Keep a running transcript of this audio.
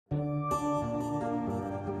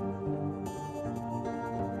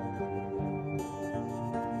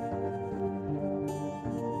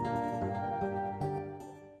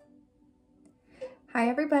Hi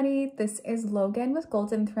everybody, this is Logan with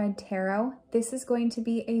Golden Thread Tarot. This is going to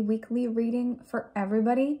be a weekly reading for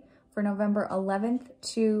everybody for November 11th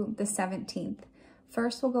to the 17th.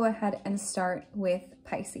 First, we'll go ahead and start with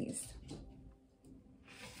Pisces.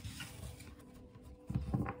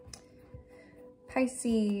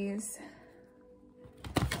 Pisces,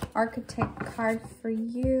 archetype card for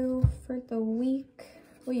you for the week.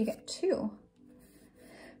 Oh, you get two.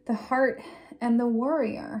 The Heart and the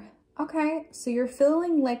Warrior. Okay, so you're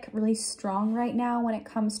feeling like really strong right now when it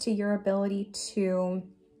comes to your ability to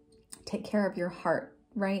take care of your heart,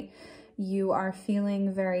 right? You are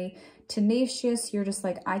feeling very tenacious. You're just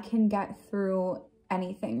like, I can get through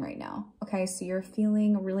anything right now. Okay, so you're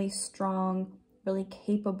feeling really strong, really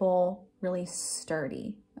capable, really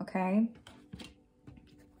sturdy, okay?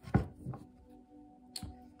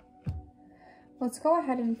 Let's go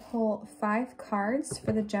ahead and pull 5 cards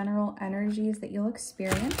for the general energies that you'll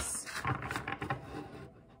experience.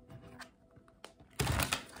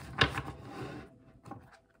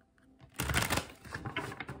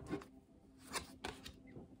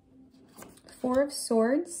 Four of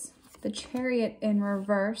Swords, the Chariot in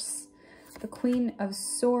reverse, the Queen of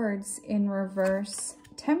Swords in reverse,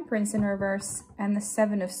 Temperance in reverse, and the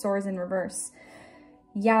Seven of Swords in reverse.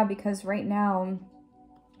 Yeah, because right now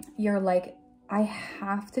you're like, I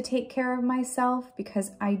have to take care of myself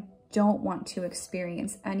because I don't want to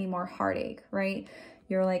experience any more heartache, right?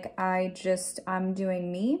 You're like, I'm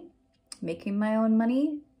doing me, making my own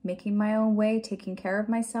money, making my own way, taking care of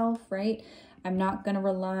myself, right? I'm not going to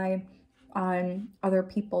rely on other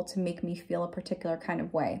people to make me feel a particular kind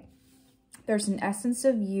of way. There's an essence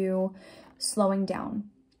of you slowing down,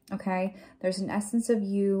 okay? There's an essence of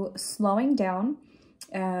you slowing down.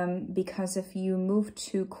 Because if you move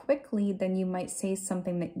too quickly, then you might say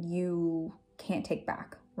something that you can't take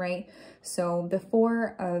back, right? So the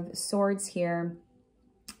Four of Swords here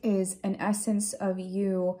is an essence of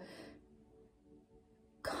you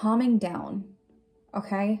calming down,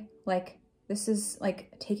 okay? Like this is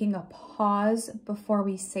like taking a pause before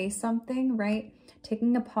we say something, right?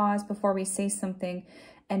 Taking a pause before we say something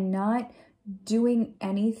and not doing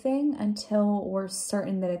anything until we're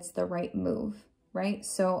certain that it's the right move. Right?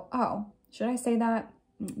 So, oh, should I say that?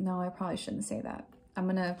 No, I probably shouldn't say that. I'm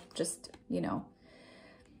gonna just,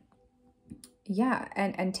 yeah,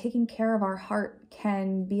 and taking care of our heart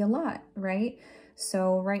can be a lot, right?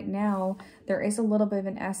 So right now, there is a little bit of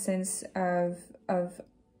an essence of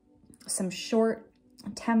some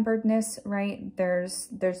short-temperedness, right? There's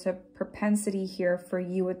a propensity here for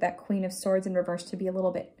you with that Queen of Swords in reverse to be a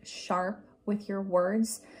little bit sharp with your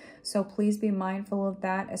words. So please be mindful of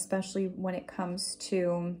that, especially when it comes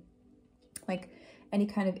to like any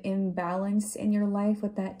kind of imbalance in your life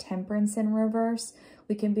with that Temperance in reverse.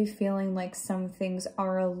 We can be feeling like some things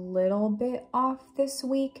are a little bit off this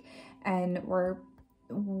week and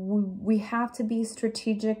we have to be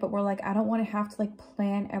strategic, but we're like, I don't want to have to like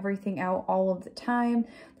plan everything out all of the time.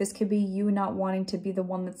 This could be you not wanting to be the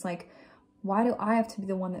one that's like, why do I have to be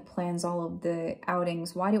the one that plans all of the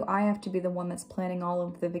outings? Why do I have to be the one that's planning all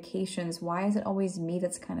of the vacations? Why is it always me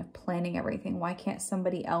that's kind of planning everything? Why can't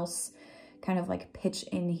somebody else kind of like pitch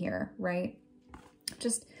in here, right?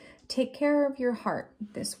 Just take care of your heart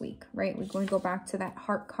this week, right? We're going to go back to that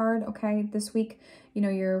heart card, okay? This week,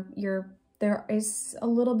 there is a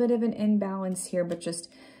little bit of an imbalance here, but just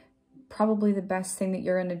probably the best thing that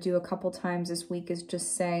you're going to do a couple times this week is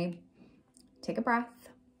just say, take a breath.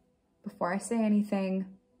 Before I say anything,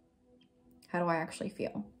 how do I actually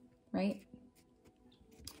feel, right?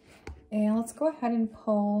 And let's go ahead and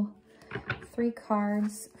pull 3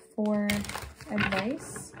 cards for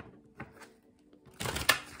advice.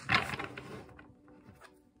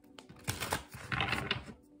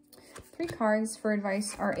 Three cards for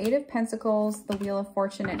advice are 8 of Pentacles, the Wheel of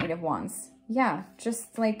Fortune, and 8 of Wands. Yeah,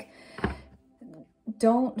 just like,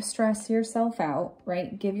 don't stress yourself out,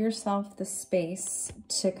 right? Give yourself the space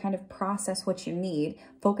to kind of process what you need.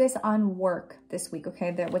 Focus on work this week,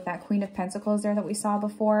 okay? With that Queen of Pentacles there that we saw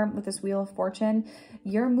before with this Wheel of Fortune,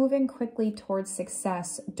 you're moving quickly towards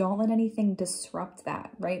success. Don't let anything disrupt that,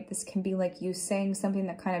 right? This can be like you saying something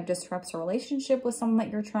that kind of disrupts a relationship with someone that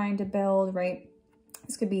you're trying to build, right?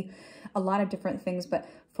 This could be a lot of different things, but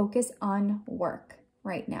focus on work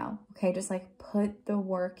right now, okay? Just like put the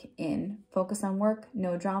work in. Focus on work,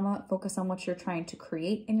 no drama. Focus on what you're trying to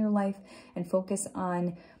create in your life and focus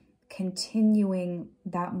on continuing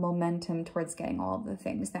that momentum towards getting all of the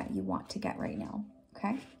things that you want to get right now,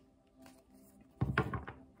 okay?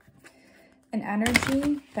 An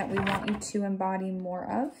energy that we want you to embody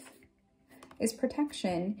more of is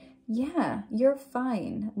protection. Yeah, you're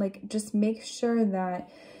fine. Like, just make sure that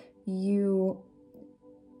you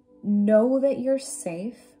know that you're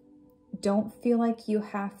safe. Don't feel like you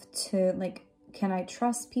have to, like, can I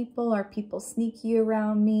trust people? Are people sneaky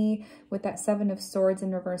around me? With that Seven of Swords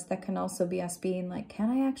in reverse, that can also be us being like, can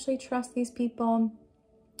I actually trust these people?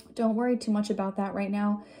 Don't worry too much about that right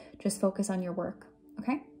now. Just focus on your work,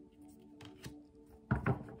 okay?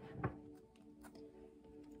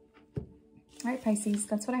 All right, Pisces,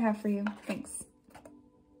 that's what I have for you. Thanks.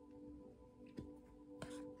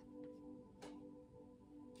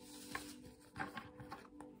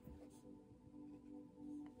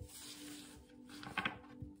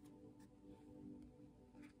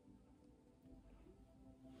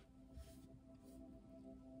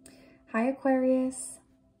 Hi, Aquarius.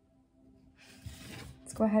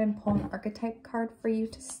 Let's go ahead and pull an archetype card for you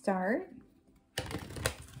to start.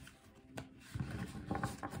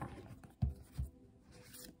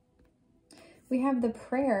 We have the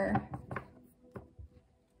prayer.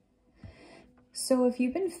 So if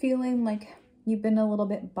you've been feeling like you've been a little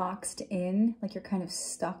bit boxed in, like you're kind of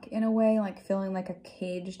stuck in a way, like feeling like a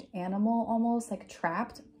caged animal almost, like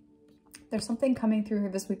trapped, there's something coming through here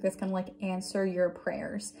this week that's gonna like answer your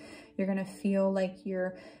prayers. You're gonna feel like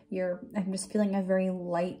I'm just feeling a very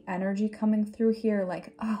light energy coming through here,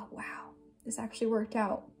 like, oh wow, this actually worked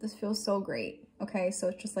out. This feels so great. Okay, so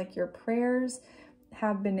it's just like your prayers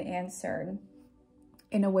have been answered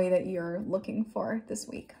in a way that you're looking for this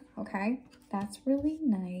week. Okay, that's really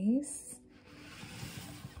nice.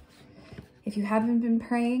 If you haven't been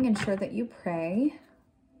praying, ensure that you pray.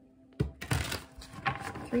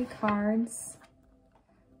 3 cards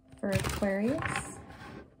for Aquarius.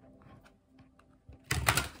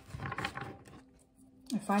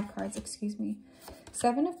 Or 5 cards, excuse me.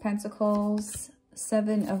 7 of Pentacles,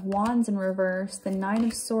 7 of Wands in reverse, the 9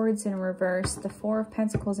 of Swords in reverse, the 4 of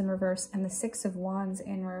Pentacles in reverse, and the 6 of Wands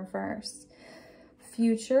in reverse.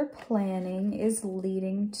 Future planning is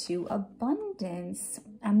leading to abundance.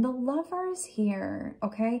 And the Lovers here,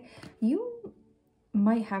 okay? You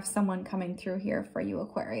might have someone coming through here for you,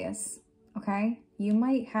 Aquarius, okay? You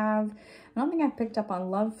might have, I don't think I've picked up on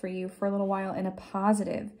love for you for a little while in a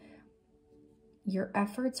positive. Your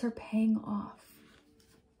efforts are paying off.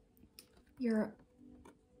 Your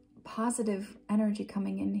positive energy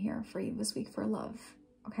coming in here for you this week for love,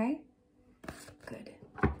 okay? Good.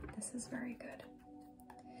 This is very good.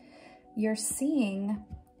 You're seeing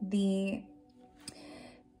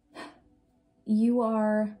you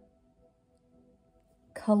are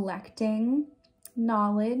collecting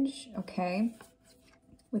knowledge, okay?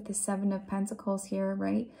 With the 7 of Pentacles here,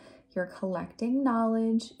 right? You're collecting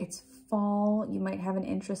knowledge. It's fall. You might have an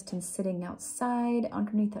interest in sitting outside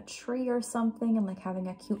underneath a tree or something and like having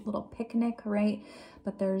a cute little picnic, right?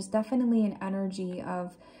 But there's definitely an energy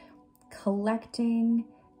of collecting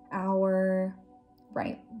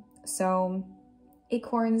right? So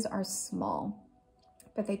acorns are small,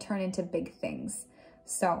 but they turn into big things.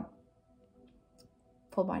 So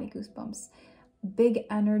full body goosebumps. Big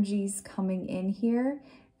energies coming in here.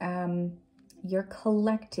 You're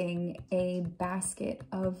collecting a basket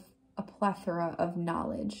of a plethora of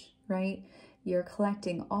knowledge, right? You're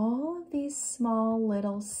collecting all of these small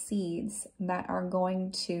little seeds that are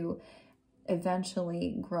going to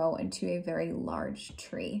eventually grow into a very large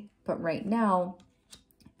tree. But right now,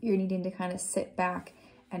 you're needing to kind of sit back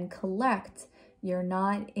and collect. You're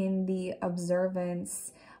not in the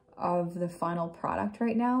observance of the final product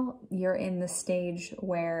right now. You're in the stage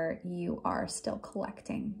where you are still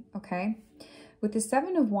collecting, okay? With the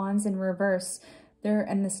 7 of Wands in reverse,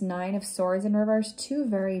 and this 9 of Swords in reverse, 2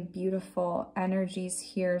 very beautiful energies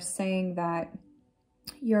here saying that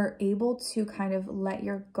you're able to kind of let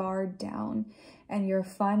your guard down and you're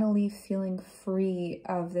finally feeling free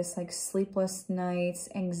of this like sleepless nights,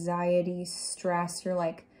 anxiety, stress. You're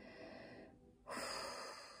like,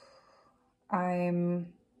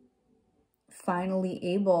 I'm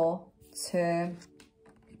finally able to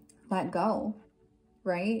let go,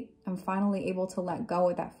 right? I'm finally able to let go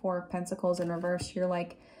with that 4 of Pentacles in reverse. You're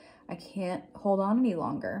like, I can't hold on any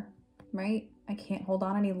longer, right? I can't hold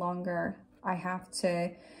on any longer. I have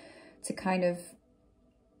to kind of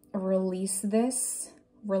release this,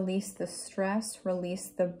 release the stress, release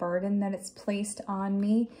the burden that it's placed on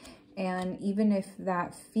me. And even if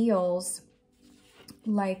that feels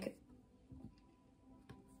like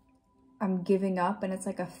I'm giving up and it's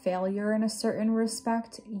like a failure in a certain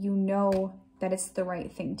respect, you know that it's the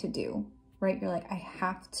right thing to do, right? You're like, I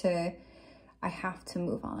have to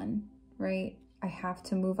move on, right? I have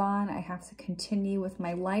to move on. I have to continue with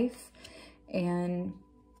my life. And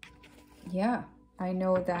yeah, I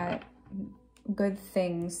know that good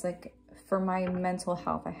things, like for my mental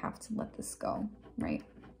health, I have to let this go, right?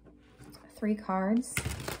 3 cards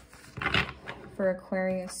for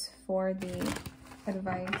Aquarius for the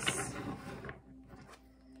advice.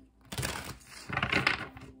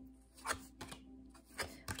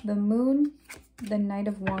 The Moon, the Knight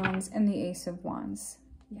of Wands, and the Ace of Wands.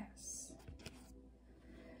 Yes.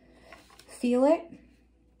 Feel it,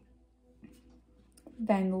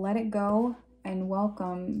 then let it go, and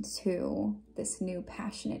welcome to this new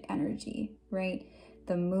passionate energy, right?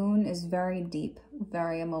 The Moon is very deep,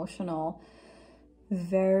 very emotional,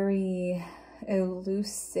 very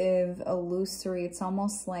elusive, illusory. It's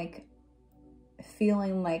almost like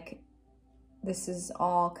feeling like this is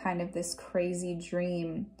all kind of this crazy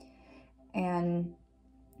dream. And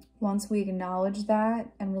once we acknowledge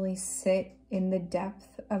that and really sit in the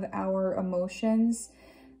depth of our emotions,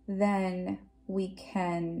 then we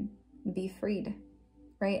can be freed,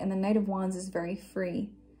 right? And the Knight of Wands is very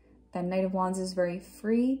free. The Knight of Wands is very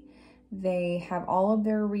free. They have all of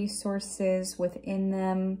their resources within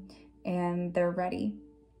them and they're ready,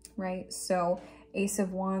 right? So Ace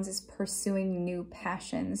of Wands is pursuing new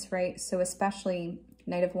passions, right? So especially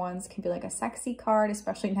Knight of Wands can be like a sexy card,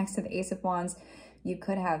 especially next to the Ace of Wands. You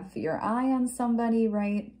could have your eye on somebody,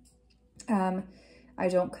 right? I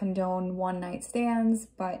don't condone one-night stands,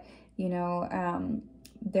 but you know,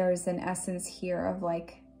 there's an essence here of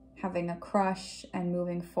like having a crush and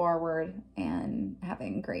moving forward and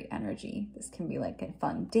having great energy. This can be like a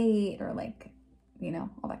fun date or like, you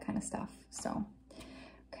know, all that kind of stuff. So,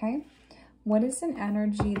 okay. What is an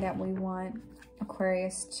energy that we want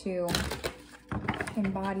Aquarius to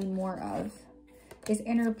embody more of? Is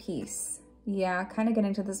inner peace. Yeah, kind of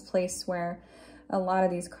getting to this place where a lot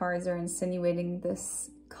of these cards are insinuating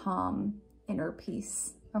this calm inner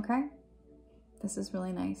peace. Okay? This is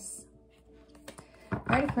really nice. All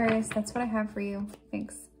right, Aquarius, that's what I have for you.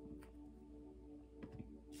 Thanks.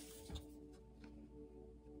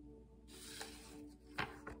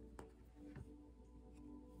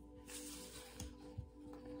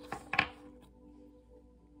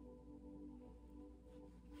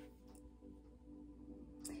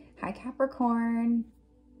 Hi, Capricorn.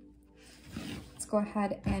 Let's go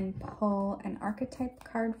ahead and pull an archetype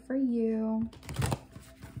card for you.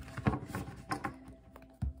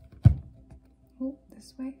 Oh,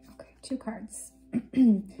 this way. Okay, 2 cards.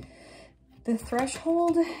 The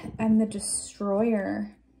Threshold and the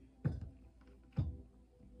Destroyer.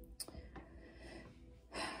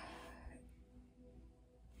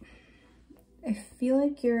 I feel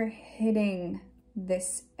like you're hitting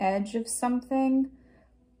this edge of something.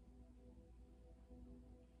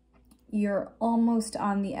 You're almost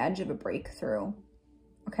on the edge of a breakthrough.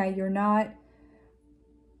 Okay, you're not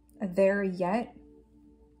there yet,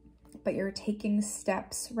 but you're taking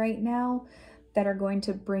steps right now that are going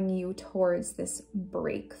to bring you towards this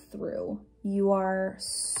breakthrough. You are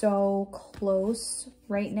so close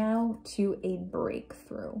right now to a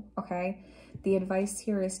breakthrough, okay? The advice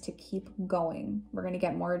here is to keep going. We're going to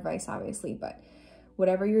get more advice, obviously, but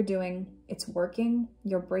whatever you're doing, it's working.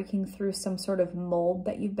 You're breaking through some sort of mold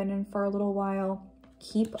that you've been in for a little while.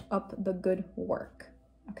 Keep up the good work,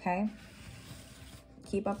 okay?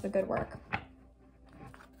 Keep up the good work.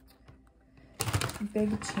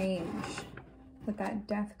 Big change with that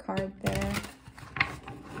Death card there.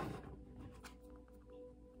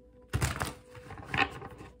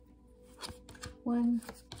 One,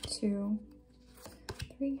 two,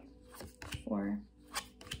 3, 4,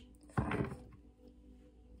 5.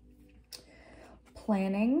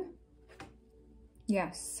 Planning.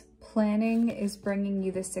 Yes, planning is bringing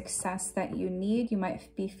you the success that you need. You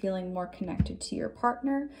might be feeling more connected to your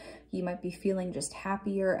partner. You might be feeling just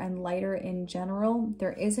happier and lighter in general.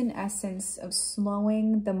 There is an essence of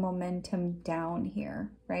slowing the momentum down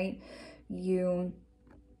here, right? You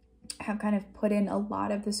have kind of put in a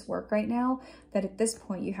lot of this work right now that at this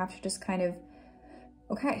point you have to just kind of,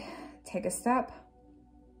 okay, take a step.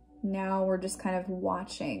 Now we're just kind of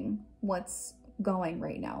watching what's going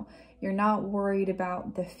right now. You're not worried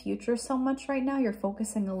about the future so much right now. You're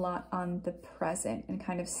focusing a lot on the present and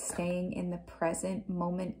kind of staying in the present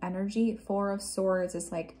moment energy. 4 of Swords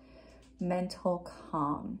is like mental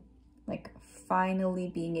calm, like finally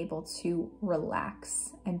being able to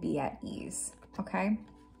relax and be at ease, okay?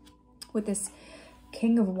 With this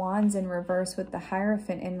King of Wands in reverse, with the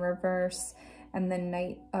Hierophant in reverse, and the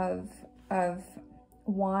Knight of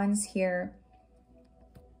Wands here,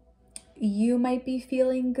 you might be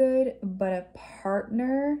feeling good, but a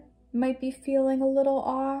partner might be feeling a little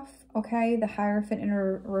off, okay? The Hierophant in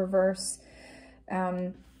reverse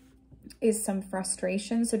is some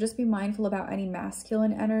frustration, so just be mindful about any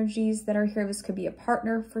masculine energies that are here. This could be a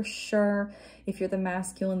partner for sure. If you're the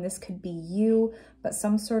masculine, this could be you, but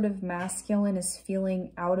some sort of masculine is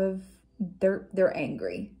feeling out of they're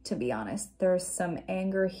angry, to be honest. There's some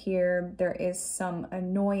anger here. There is some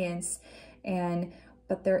annoyance,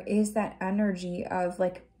 but there is that energy of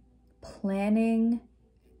like planning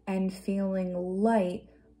and feeling light,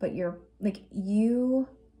 but you're like, you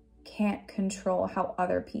can't control how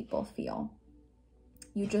other people feel.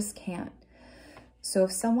 You just can't. So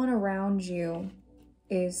if someone around you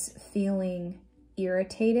is feeling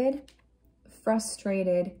irritated,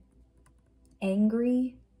 frustrated,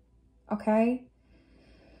 angry, okay,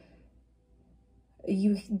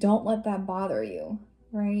 you don't let that bother you,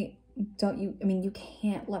 right? You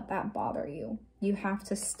can't let that bother you. You have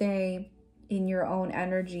to stay in your own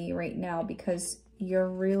energy right now, because you're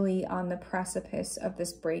really on the precipice of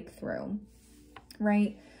this breakthrough,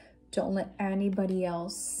 right? Don't let anybody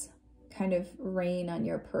else kind of rain on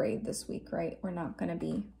your parade this week, right? We're not going to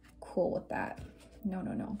be cool with that. No,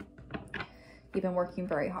 no, no. You've been working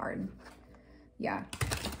very hard. Yeah.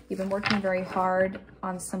 You've been working very hard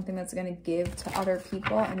on something that's going to give to other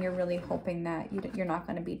people, and you're really hoping that you're not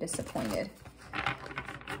going to be disappointed.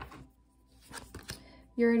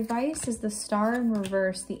 Your advice is the Star in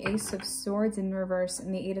reverse, the Ace of Swords in reverse,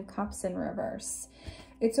 and the Eight of Cups in reverse.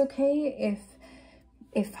 It's okay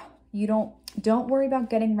if you don't worry about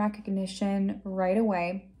getting recognition right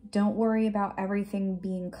away. Don't worry about everything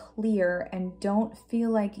being clear, and don't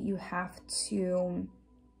feel like you have to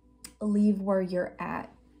leave where you're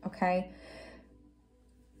at, okay?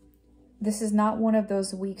 This is not one of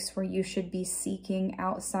those weeks where you should be seeking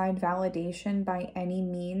outside validation by any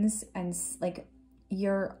means, and like,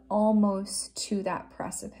 you're almost to that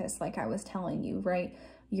precipice, like I was telling you, right?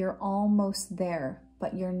 You're almost there,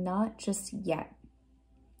 but you're not just yet,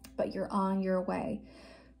 but you're on your way.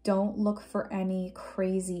 Don't look for any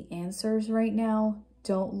crazy answers right now.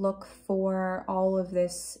 Don't look for all of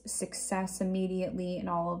this success immediately and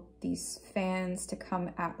all of these fans to come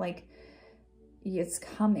at, like, it's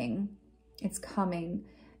coming. It's coming.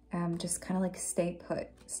 Just kind of like stay put,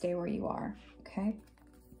 stay where you are, okay?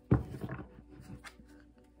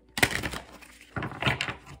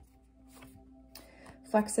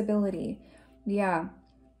 Flexibility. Yeah.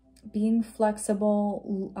 Being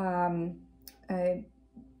flexible.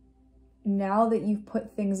 Now that you've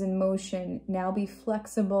put things in motion, now be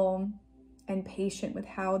flexible and patient with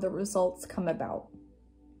how the results come about.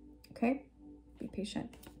 Okay? Be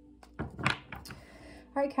patient. All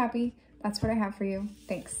right, Cappy. That's what I have for you.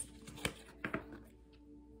 Thanks.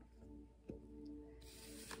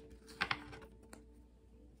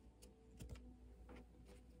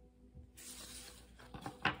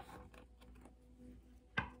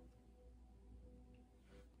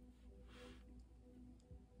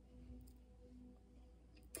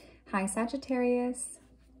 Hi, Sagittarius.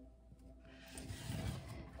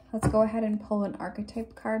 Let's go ahead and pull an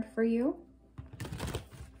archetype card for you.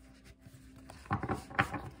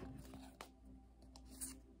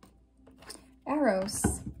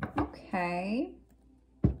 Eros. Okay.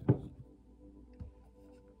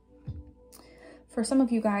 For some of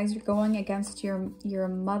you guys, you're going against your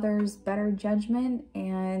mother's better judgment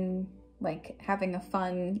and like having a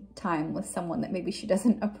fun time with someone that maybe she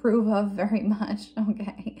doesn't approve of very much,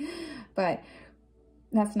 okay? But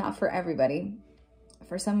that's not for everybody.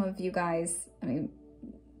 For some of you guys, I mean,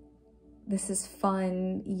 this is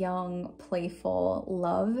fun, young, playful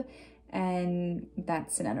love, and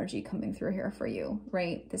that's an energy coming through here for you,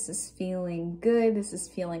 right? This is feeling good, this is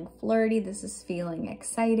feeling flirty, this is feeling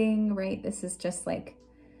exciting, right? This is just like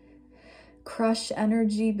crush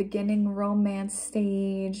energy, beginning romance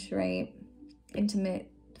stage, right?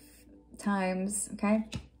 Intimate times, okay?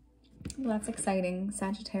 Well, that's exciting,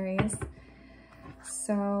 Sagittarius.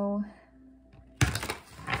 So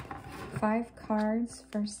 5 cards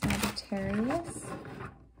for Sagittarius.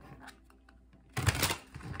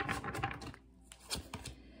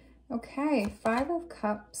 Okay, 5 of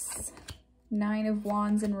Cups, 9 of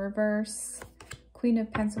Wands in reverse, Queen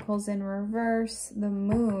of Pentacles in reverse, the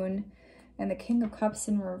Moon, and the King of Cups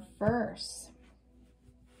in reverse.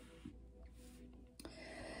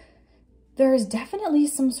 There is definitely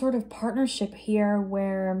some sort of partnership here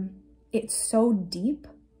where it's so deep,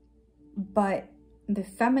 but the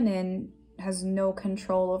feminine has no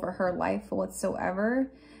control over her life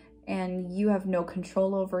whatsoever, and you have no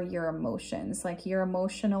control over your emotions. Like, your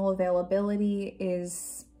emotional availability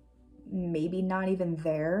is maybe not even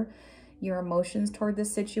there. Your emotions toward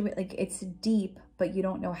this situation, like, it's deep, but you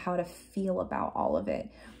don't know how to feel about all of it.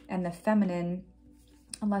 And the feminine,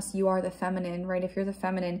 unless you are the feminine, right? If you're the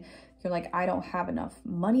feminine, you're like, I don't have enough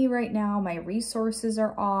money right now. My resources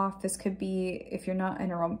are off. This could be, if you're not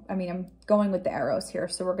in a, I mean, I'm going with the arrows here.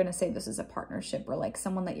 So we're going to say this is a partnership or like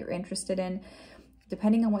someone that you're interested in.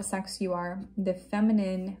 depending on what sex you are, the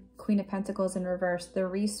feminine Queen of Pentacles in reverse, the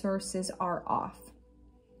resources are off.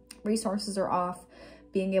 Resources are off.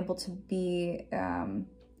 Being able to be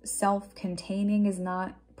self-containing is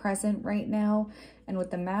not present right now. And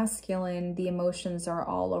with the masculine, the emotions are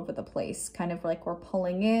all over the place. Kind of like we're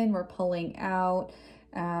pulling in, we're pulling out,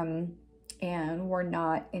 and we're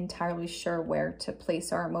not entirely sure where to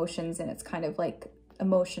place our emotions. And it's kind of like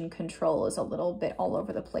emotion control is a little bit all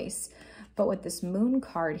over the place. But with this moon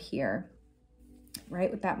card here, right,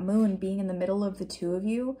 with that moon being in the middle of the two of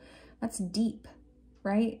you, that's deep,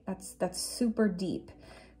 right? That's super deep.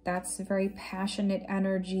 That's very passionate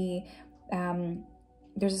energy.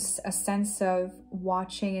 There's a sense of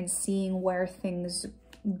watching and seeing where things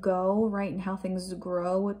go, right, and how things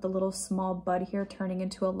grow with the little small bud here turning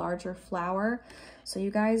into a larger flower. So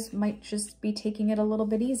you guys might just be taking it a little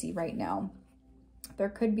bit easy right now. There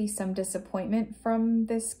could be some disappointment from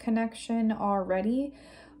this connection already,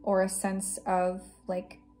 or a sense of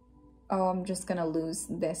like, oh, I'm just gonna lose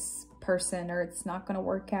this person, or it's not gonna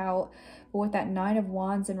work out. But with that Nine of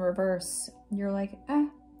Wands in reverse, you're like,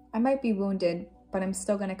 I might be wounded, but I'm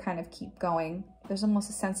still gonna kind of keep going. There's almost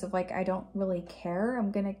a sense of like, I don't really care.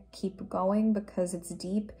 I'm gonna keep going because it's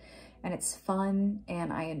deep and it's fun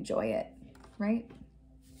and I enjoy it, right?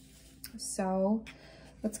 So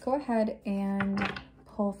let's go ahead and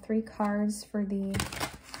pull 3 cards for the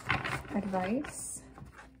advice.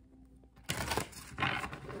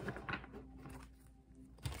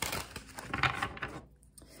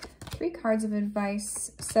 Three cards of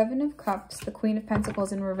advice: Seven of Cups, the Queen of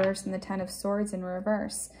Pentacles in reverse, and the Ten of Swords in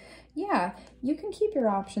reverse. Yeah, you can keep your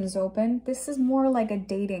options open. This is more like a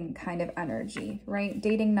dating kind of energy, right?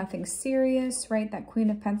 Dating, nothing serious, right? That Queen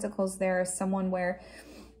of Pentacles there is someone where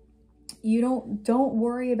you don't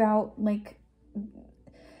worry about, like,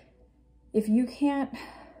 if you can't,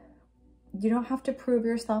 you don't have to prove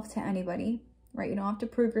yourself to anybody, right? You don't have to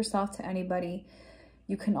prove yourself to anybody.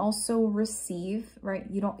 You can also receive, right?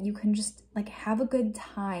 You can just like have a good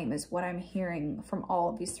time is what I'm hearing from all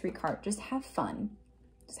of these 3 cards. Just have fun.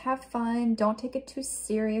 Just have fun. Don't take it too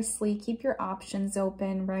seriously. Keep your options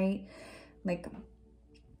open, right? Like,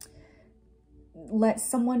 let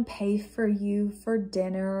someone pay for you for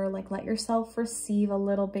dinner. Like, let yourself receive a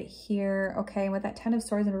little bit here, okay? And with that Ten of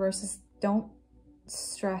Swords in reverse, don't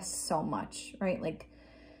stress so much, right? Like,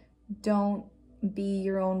 don't be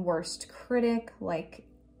your own worst critic. Like,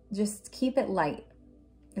 just keep it light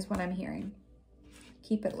is what I'm hearing.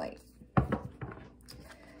 Keep it light.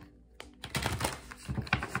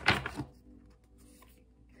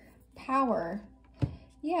 Power.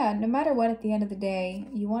 Yeah, no matter what, at the end of the day,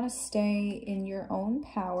 you want to stay in your own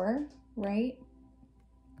power, right?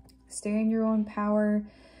 Stay in your own power,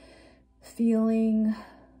 feeling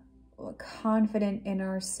confident in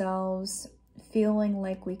ourselves, feeling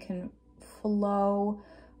like we can flow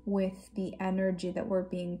with the energy that we're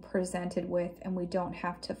being presented with, and we don't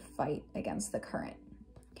have to fight against the current,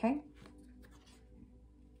 okay?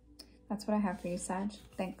 That's what I have for you, Sag.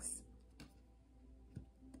 Thanks.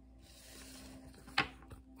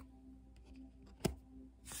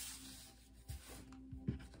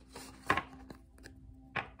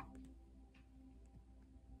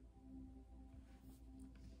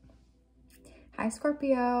 Hi,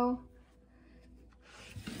 Scorpio.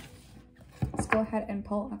 Let's go ahead and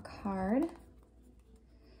pull a card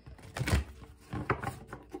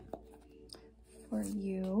for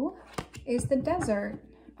you. Is the desert.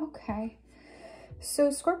 Okay. So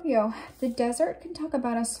Scorpio, the desert can talk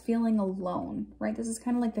about us feeling alone, right? This is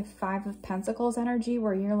kind of like the Five of Pentacles energy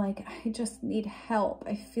where you're like, I just need help.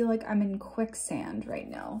 I feel like I'm in quicksand right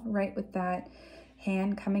now, right? With that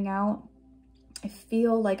hand coming out. I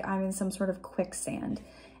feel like I'm in some sort of quicksand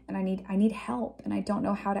and I need help and I don't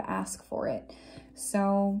know how to ask for it.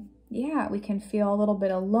 So yeah, we can feel a little bit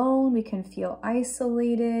alone. We can feel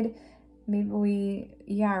isolated. Maybe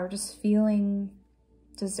we are just feeling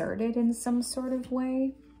deserted in some sort of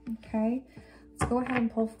way. Okay, let's go ahead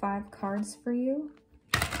and pull 5 cards for you.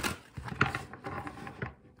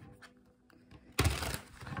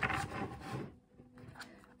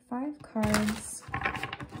 Five cards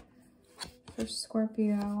for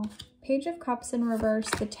Scorpio. Page of Cups in reverse,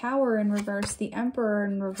 the Tower in reverse, the Emperor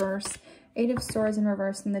in reverse, 8 of Swords in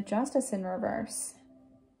reverse, and the Justice in reverse.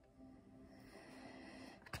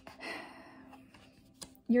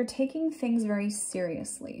 You're taking things very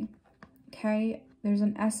seriously, okay? There's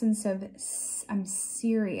an essence of, I'm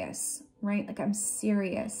serious, right? Like, I'm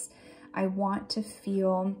serious. I want to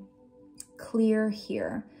feel clear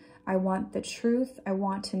here. I want the truth. I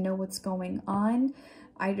want to know what's going on.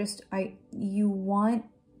 You want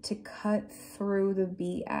to cut through the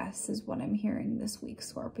BS is what I'm hearing this week,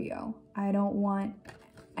 Scorpio. I don't want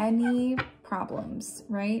any problems,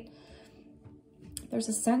 right? There's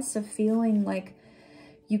a sense of feeling like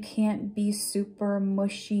you can't be super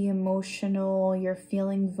mushy emotional. You're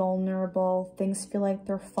feeling vulnerable. Things feel like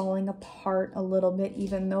they're falling apart a little bit,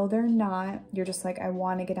 even though they're not. You're just like, I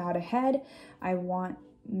want to get out ahead. I want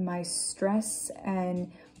my stress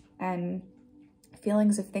and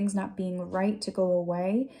feelings of things not being right to go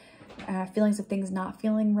away. Feelings of things not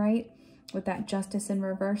feeling right. With that justice in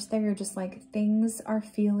reverse there, you're just like, things are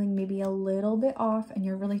feeling maybe a little bit off and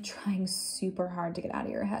you're really trying super hard to get out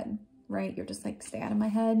of your head, right? You're just like, stay out of my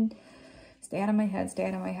head, stay out of my head, stay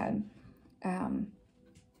out of my head.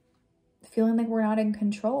 Feeling like we're not in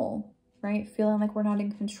control, right? Feeling like we're not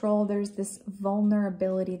in control. There's this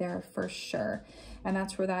vulnerability there for sure. And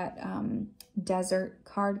that's where that desert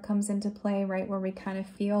card comes into play, right? Where we kind of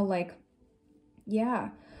feel like,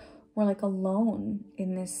 yeah, we're like alone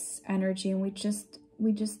in this energy, and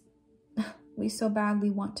we so badly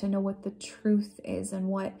want to know what the truth is and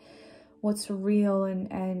what's real,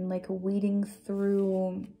 and like weeding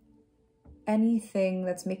through anything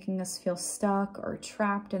that's making us feel stuck or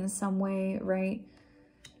trapped in some way, right?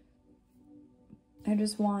 I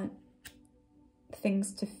just want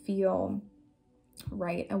things to feel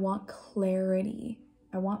right. I want clarity.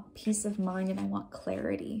 I want peace of mind, and I want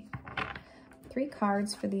clarity. 3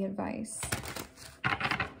 cards for the advice.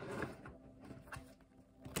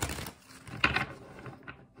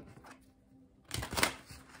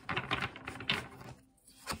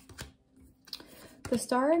 The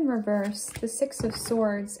Star in reverse, the 6 of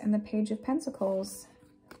Swords, and the Page of Pentacles.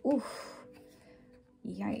 Oof.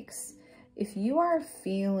 Yikes. If you are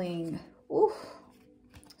feeling, oof,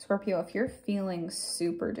 Scorpio, if you're feeling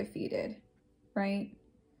super defeated, right?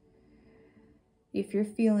 If you're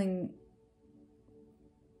feeling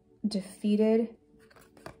defeated,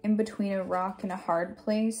 in between a rock and a hard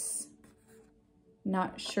place,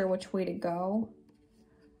 not sure which way to go,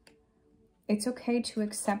 it's okay to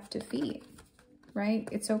accept defeat, right?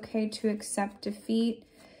 It's okay to accept defeat.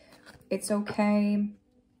 It's okay.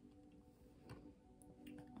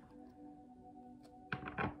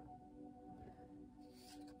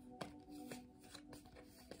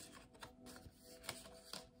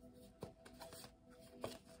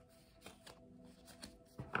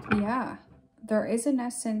 Yeah, there is an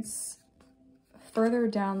essence further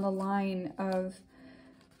down the line of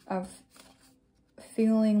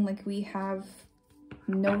feeling like we have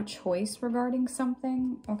no choice regarding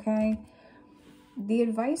something, okay? The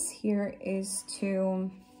advice here is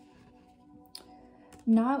to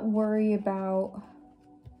not worry about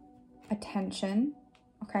attention,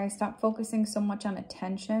 okay? Stop focusing so much on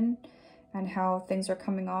attention and how things are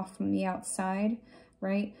coming off from the outside,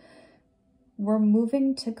 right? We're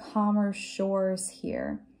moving to calmer shores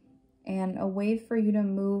here, and a way for you to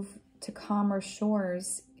move to calmer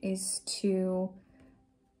shores is to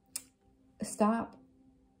stop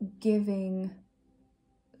giving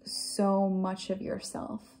so much of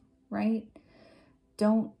yourself, right?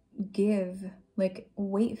 Don't give, like,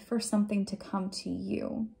 wait for something to come to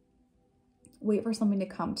you. Wait for something to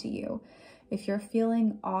come to you. If you're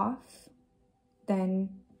feeling off, then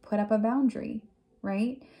put up a boundary,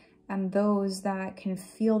 right? And those that can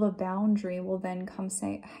feel the boundary will then come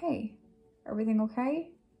say, hey, everything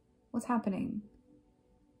okay? What's happening?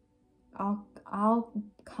 I'll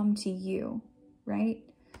come to you, right?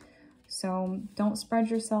 So don't spread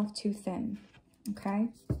yourself too thin, okay?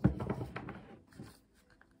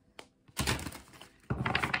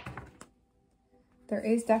 There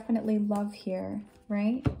is definitely love here,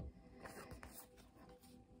 right?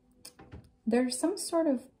 There's some sort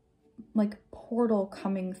of like portal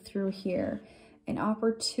coming through here, an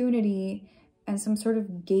opportunity and some sort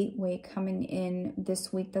of gateway coming in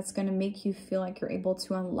this week that's going to make you feel like you're able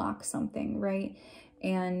to unlock something, right?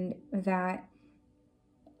 And that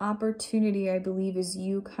opportunity, I believe, is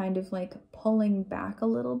you kind of like pulling back a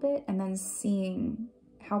little bit and then seeing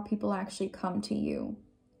how people actually come to you,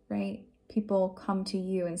 right? People come to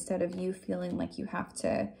you instead of you feeling like you have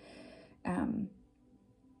to,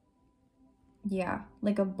 yeah,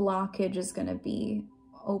 like a blockage is going to be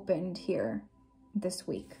opened here this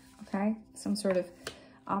week, okay? Some sort of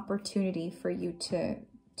opportunity for you to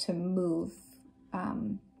move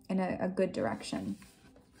in a good direction.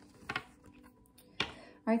 All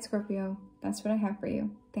right, Scorpio, that's what I have for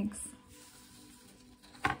you. Thanks.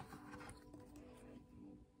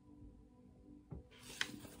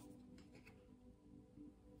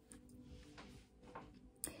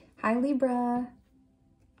 Hi, Libra.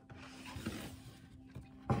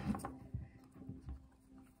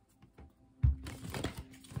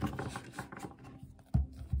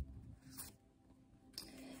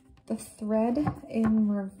 Thread in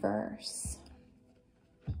reverse.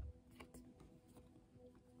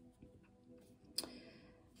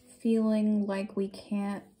 Feeling like we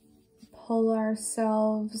can't pull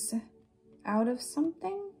ourselves out of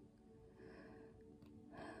something.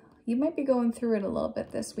 You might be going through it a little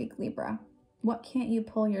bit this week, Libra. What can't you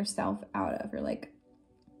pull yourself out of? You're like,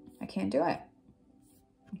 I can't do it.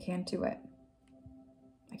 I can't do it.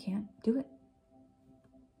 I can't do it.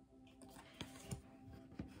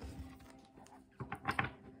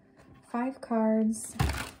 Five cards.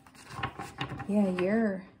 Yeah,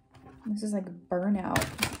 this is like burnout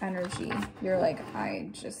energy. You're like,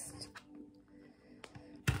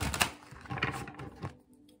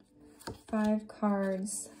 five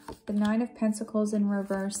cards. The Nine of Pentacles in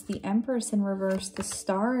reverse, the Empress in reverse, the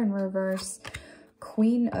Star in reverse,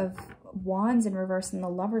 Queen of Wands in reverse, and the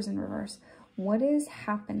Lovers in reverse. What is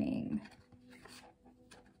happening?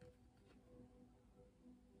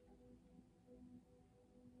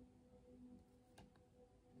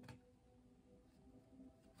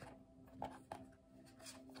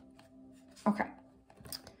 Okay.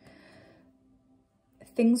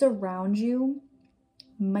 Things around you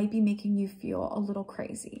might be making you feel a little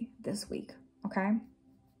crazy this week, okay?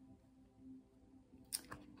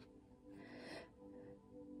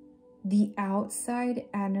 The outside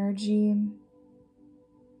energy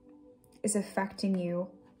is affecting you,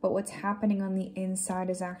 but what's happening on the inside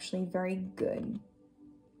is actually very good.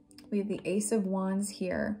 We have the Ace of Wands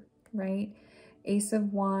here, right? Ace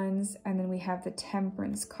of Wands, and then we have the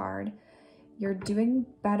Temperance card. You're doing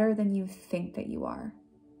better than you think that you are,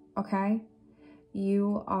 okay?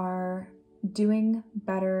 You are doing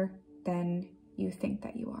better than you think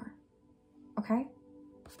that you are, okay?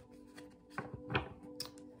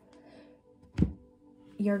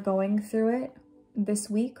 You're going through it this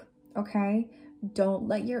week, okay? Don't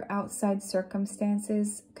let your outside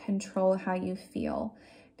circumstances control how you feel,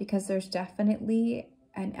 because there's definitely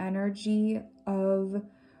an energy of,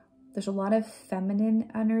 there's a lot of feminine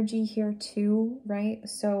energy here too, right?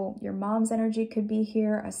 So your mom's energy could be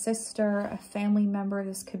here, a sister, a family member.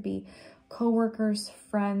 This could be coworkers,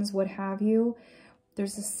 friends, what have you.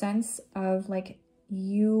 There's a sense of like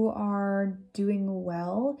you are doing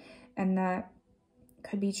well, and that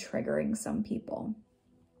could be triggering some people,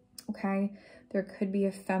 okay? There could be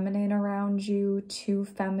a feminine around you, two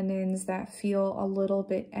feminines that feel a little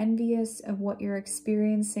bit envious of what you're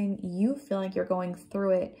experiencing. You feel like you're going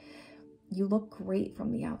through it. You look great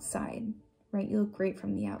from the outside, right? You look great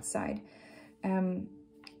from the outside.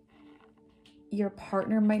 Your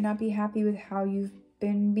partner might not be happy with how you've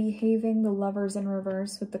been behaving. The Lovers in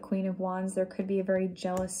reverse with the Queen of Wands. There could be a very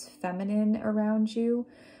jealous feminine around you,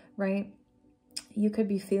 right? You could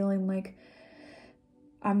be feeling like,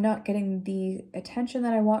 I'm not getting the attention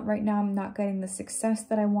that I want right now. I'm not getting the success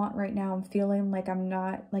that I want right now. I'm feeling like I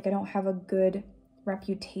don't have a good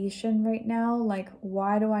reputation right now. Like,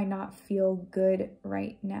 why do I not feel good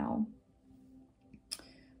right now?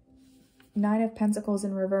 Nine of Pentacles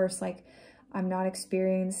in reverse, like I'm not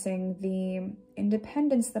experiencing the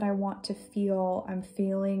independence that I want to feel. I'm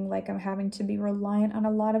feeling like I'm having to be reliant on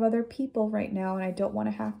a lot of other people right now, and I don't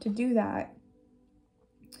want to have to do that.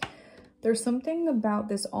 There's something about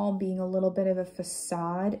this all being a little bit of a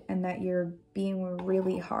facade, and that you're being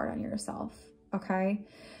really hard on yourself, okay?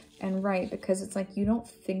 And right, because it's like you don't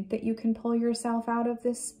think that you can pull yourself out of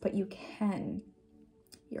this, but you can.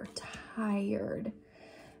 You're tired.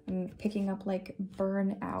 I'm picking up like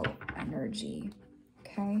burnout energy,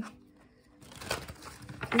 okay?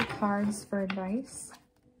 3 cards for advice.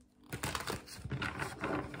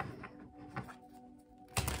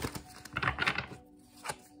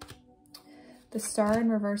 The Star in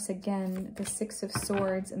reverse again, the Six of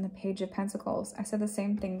Swords, and the Page of Pentacles. I said the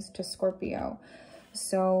same things to Scorpio.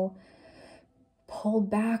 So pull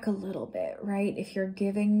back a little bit, right? If you're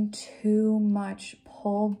giving too much,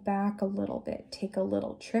 pull back a little bit. Take a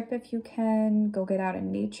little trip if you can. Go get out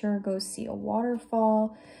in nature. Go see a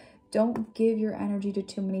waterfall. Don't give your energy to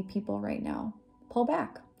too many people right now. Pull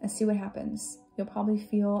back and see what happens. You'll probably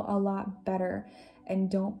feel a lot better. And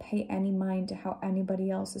don't pay any mind to how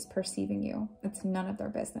anybody else is perceiving you. It's none of their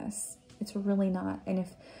business. It's really not. And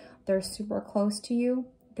if they're super close to you,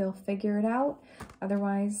 they'll figure it out.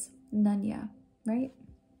 Otherwise, none ya, right?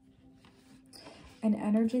 An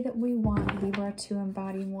energy that we want Libra to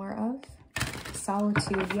embody more of.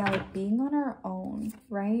 Solitude. Yeah, like being on our own,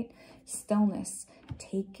 right? Stillness.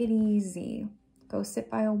 Take it easy. Go sit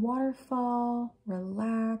by a waterfall.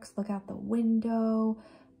 Relax. Look out the window.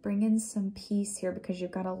 Bring in some peace here, because you've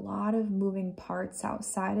got a lot of moving parts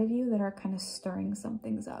outside of you that are kind of stirring some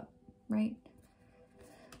things up, right?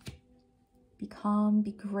 Be calm,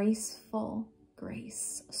 be graceful.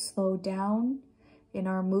 Grace. Slow down in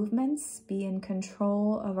our movements. Be in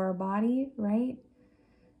control of our body, right?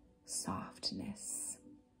 Softness.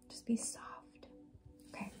 Just be soft.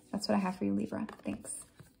 Okay, that's what I have for you, Libra. Thanks.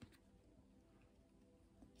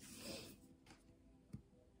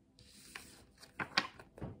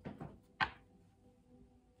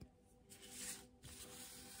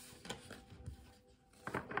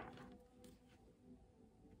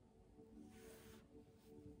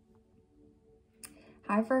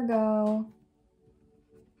 Hi, Virgo.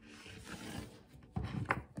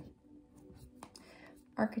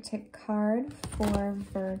 Archetype card for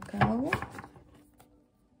Virgo.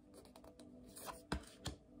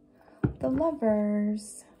 The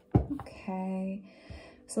Lovers. Okay.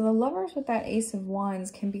 So the Lovers with that Ace of Wands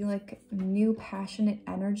can be like new passionate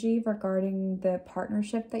energy regarding the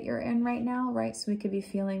partnership that you're in right now, right? So we could be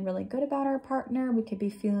feeling really good about our partner. We could be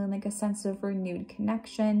feeling like a sense of renewed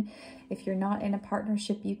connection. If you're not in a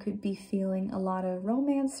partnership, you could be feeling a lot of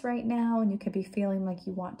romance right now, and you could be feeling like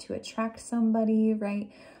you want to attract somebody, right?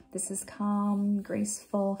 This is calm,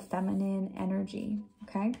 graceful, feminine energy,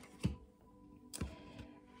 okay?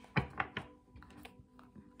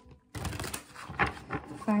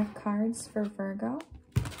 5 cards for Virgo.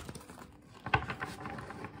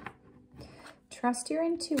 Trust your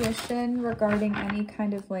intuition regarding any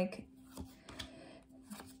kind of like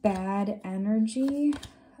bad energy,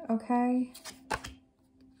 okay?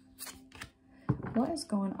 What is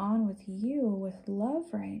going on with you with love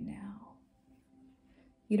right now?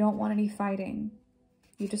 You don't want any fighting.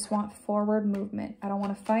 You just want forward movement. I don't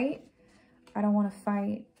want to fight. I don't want to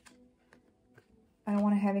fight. I don't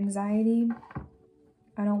want to have anxiety.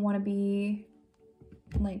 I don't want to be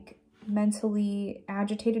like mentally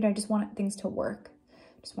agitated. I just want things to work.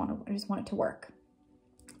 I just want it to work.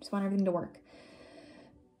 I just want everything to work.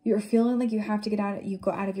 You're feeling like you have to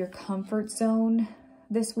go out of your comfort zone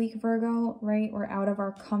this week, Virgo, right? We're out of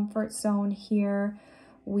our comfort zone here.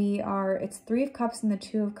 It's 3 of Cups and the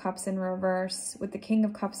 2 of Cups in reverse, with the King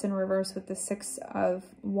of Cups in reverse, with the 6 of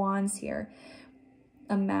Wands here.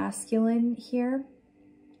 A masculine here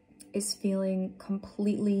is feeling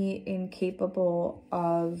completely incapable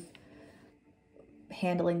of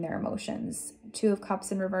handling their emotions. 2 of Cups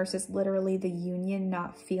in reverse is literally the union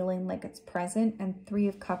not feeling like it's present, and 3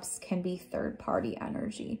 of Cups can be third-party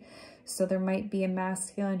energy. So there might be a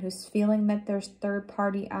masculine who's feeling that there's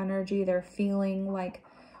third-party energy. They're feeling like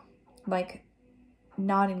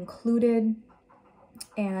not included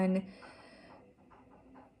and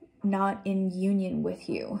not in union with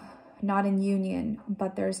you. Not in union,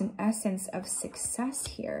 but there's an essence of success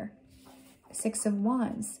here. 6 of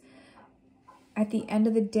Wands. At the end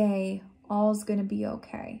of the day, all is going to be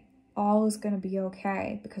okay. All is going to be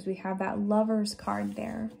okay, because we have that Lovers card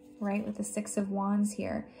there, right? With the 6 of Wands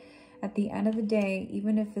here. At the end of the day,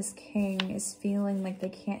 even if this king is feeling like they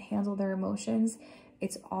can't handle their emotions,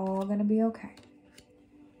 it's all going to be okay.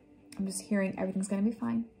 I'm just hearing everything's going to be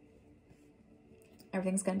fine.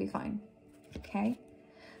 Everything's going to be fine. Okay?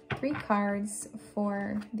 3 cards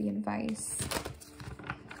for the advice.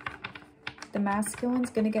 The masculine's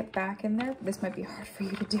going to get back in there. This might be hard for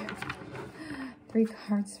you to do. 3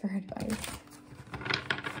 cards for advice.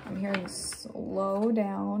 I'm hearing slow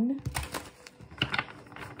down.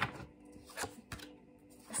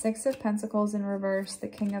 6 of Pentacles in reverse, the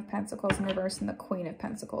King of Pentacles in reverse, and the Queen of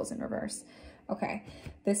Pentacles in reverse. Okay,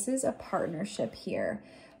 this is a partnership here.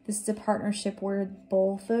 This is a partnership where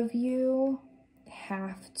both of you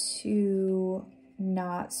have to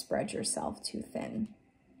not spread yourself too thin.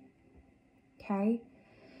 Okay?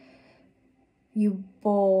 You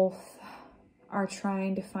both are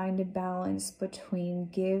trying to find a balance between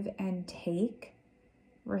give and take,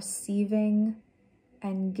 receiving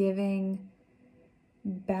and giving,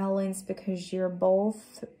 balance, because you're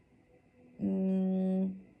both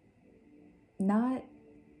not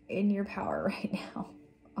in your power right now.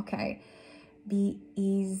 Okay? Be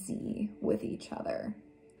easy with each other.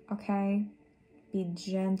 Okay? Be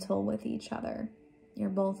gentle with each other. You're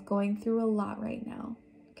both going through a lot right now.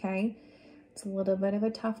 Okay? It's a little bit of a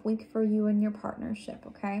tough week for you and your partnership.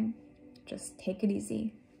 Okay? Just take it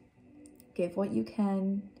easy. Give what you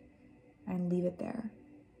can and leave it there.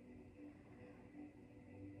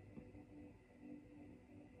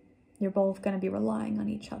 You're both going to be relying on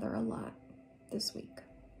each other a lot this week.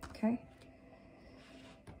 Okay?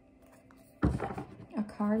 A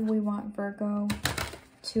card we want Virgo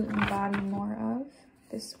to embody more of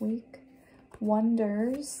this week.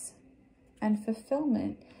 Wonders and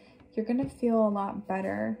fulfillment. You're going to feel a lot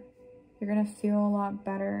better. You're going to feel a lot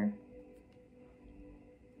better.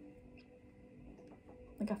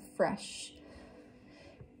 Like a fresh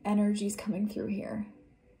energies coming through here,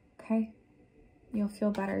 okay? You'll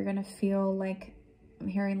feel better. You're going to feel like, I'm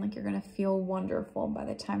hearing like you're going to feel wonderful by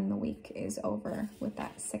the time the week is over with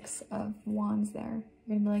that 6 of Wands there.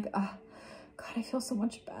 You're going to be like, oh, God, I feel so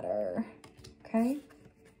much better, okay?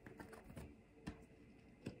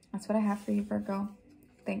 That's what I have for you, Virgo.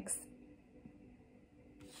 Thanks.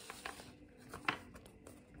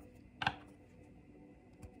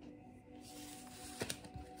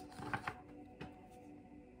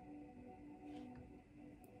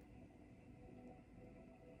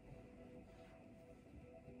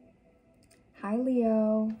 Hi,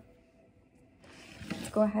 Leo. Let's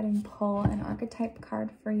go ahead and pull an archetype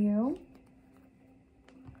card for you.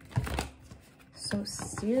 So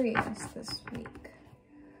serious this week.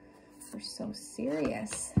 We're so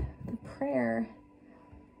serious. The prayer.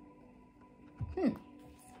 You're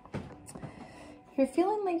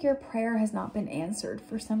feeling like your prayer has not been answered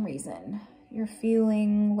for some reason. You're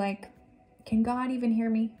feeling like, can God even hear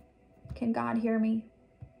me? Can God hear me?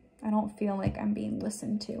 I don't feel like I'm being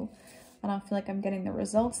listened to. I don't feel like I'm getting the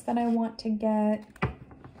results that I want to get.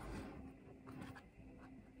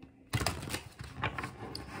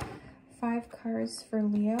 Five cards for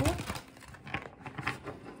Leo.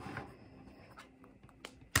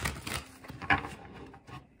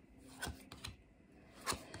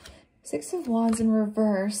 Six of Wands in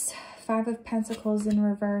reverse. 5 of Pentacles in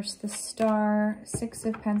reverse. The Star. 6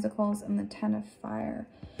 of Pentacles and the 10 of Fire.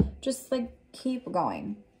 Just like keep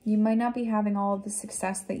going. You might not be having all of the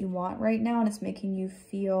success that you want right now, and it's making you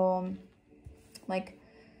feel like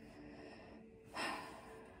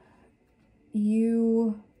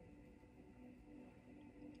you're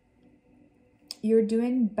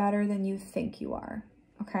doing better than you think you are,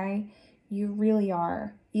 okay? You really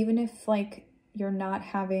are. Even if like you're not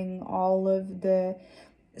having all of the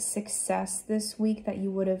success this week that you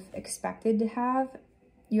would have expected to have,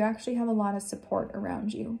 you actually have a lot of support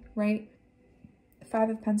around you, right? 5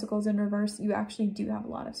 of Pentacles in reverse, you actually do have a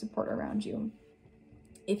lot of support around you.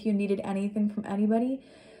 If you needed anything from anybody,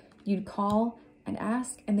 you'd call and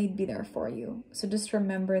ask and they'd be there for you. So just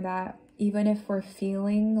remember that even if we're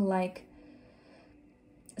feeling like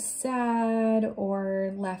sad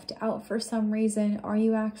or left out for some reason, are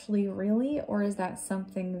you actually really? Or is that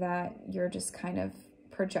something that you're just kind of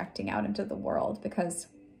projecting out into the world? Because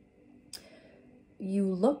you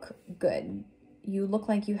look good. You look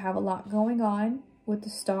like you have a lot going on with the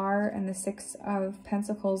Star and the 6 of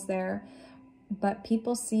Pentacles there, but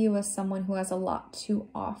people see you as someone who has a lot to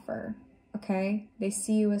offer, okay? They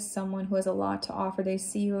see you as someone who has a lot to offer. They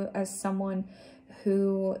see you as someone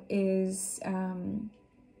who is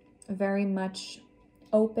very much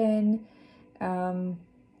open,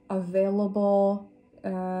 available,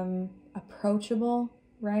 approachable,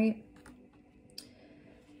 right?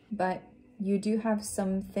 But you do have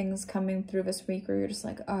some things coming through this week where you're just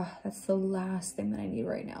like, oh, that's the last thing that I need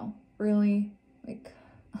right now. Really? Like,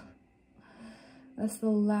 that's the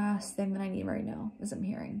last thing that I need right now, as I'm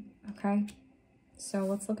hearing, okay? So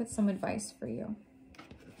let's look at some advice for you.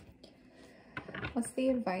 What's the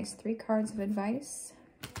advice? 3 cards of advice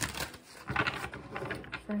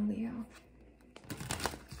for Leo.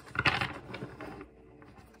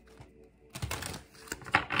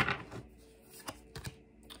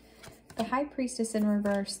 The High Priestess in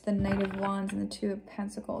reverse, the Knight of Wands, and the 2 of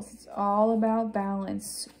Pentacles. It's all about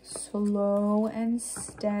balance. Slow and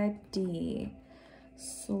steady.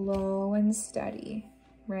 Slow and steady,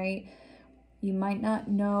 right? You might not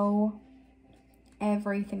know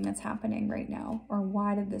everything that's happening right now, or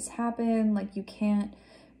why did this happen? Like, you can't,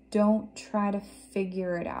 don't try to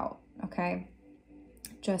figure it out, okay?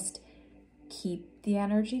 Just keep the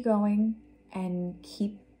energy going and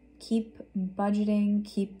keep budgeting,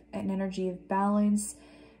 keep an energy of balance.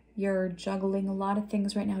 You're juggling a lot of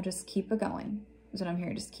things right now. Just keep it going. That's what I'm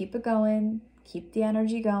hearing. Just keep it going. Keep the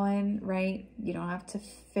energy going, right? You don't have to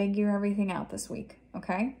figure everything out this week,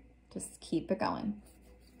 okay? Just keep it going.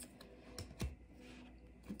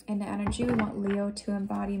 And the energy we want Leo to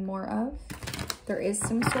embody more of. There is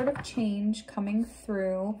some sort of change coming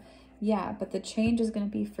through. Yeah, but the change is going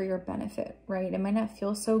to be for your benefit, right? It might not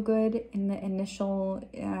feel so good in the initial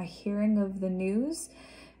hearing of the news,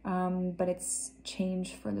 but it's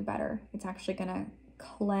change for the better. It's actually going to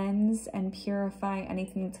cleanse and purify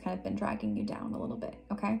anything that's kind of been dragging you down a little bit,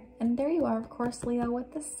 okay? And there you are, of course, Leo,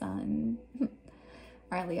 with the sun. All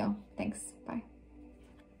right, Leo, thanks. Bye.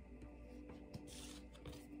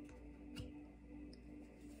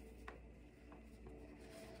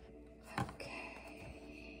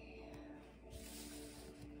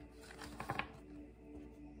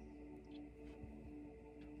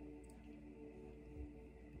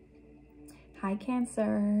 Hi,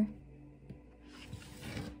 Cancer.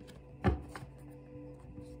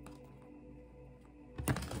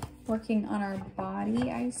 Working on our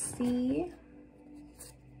body, I see.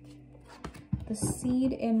 The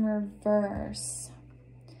Seed in reverse.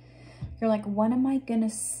 You're like, what am I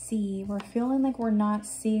gonna see? We're feeling like we're not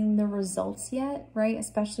seeing the results yet, right?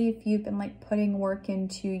 Especially if you've been like putting work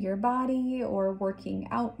into your body or working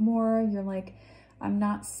out more. You're like, I'm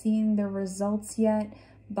not seeing the results yet,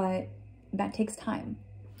 but that takes time,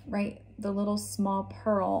 right? The little small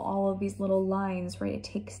pearl, all of these little lines, right? It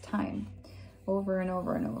takes time. Over and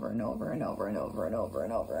over and over and over and over and over and over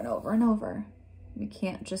and over and over and over. You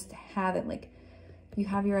can't just have it like, you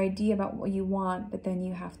have your idea about what you want, but then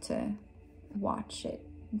you have to watch it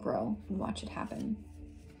grow, watch it happen.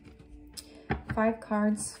 5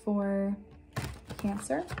 cards for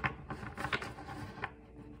Cancer.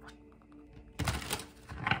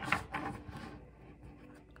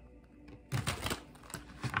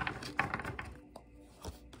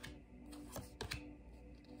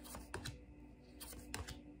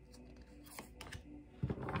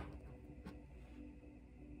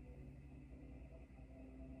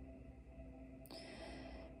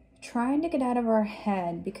 Trying to get out of our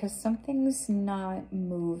head because something's not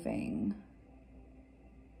moving.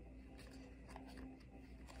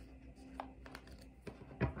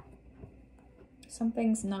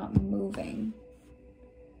 Something's not moving.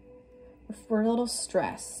 We're a little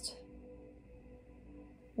stressed.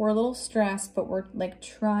 We're a little stressed, but we're like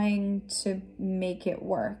trying to make it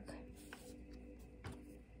work.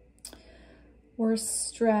 We're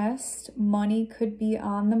stressed. Money could be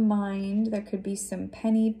on the mind. There could be some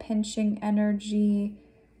penny pinching energy.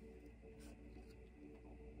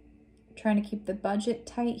 Trying to keep the budget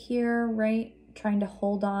tight here, right? Trying to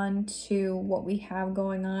hold on to what we have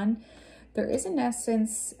going on. There is an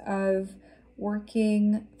essence of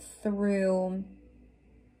working through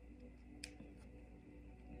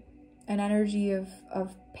an energy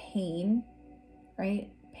of pain, right?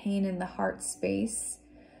 Pain in the heart space.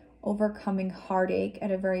 Overcoming heartache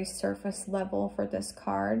at a very surface level for this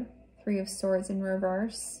card. 3 of Swords in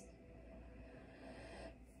reverse.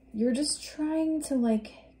 You're just trying to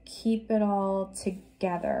like keep it all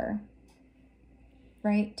together,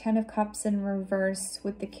 right? 10 of Cups in reverse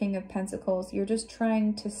with the King of Pentacles. You're just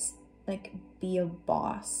trying to like be a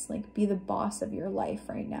boss, like be the boss of your life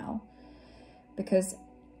right now. Because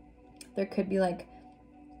there could be like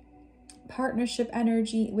partnership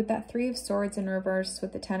energy with that 3 of Swords in reverse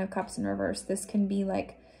with the 10 of Cups in reverse. This can be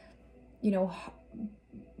like, you know,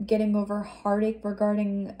 getting over heartache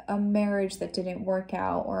regarding a marriage that didn't work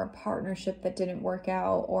out, or a partnership that didn't work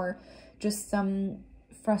out, or just some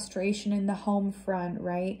frustration in the home front,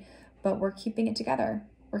 right? But we're keeping it together.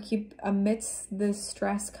 Amidst the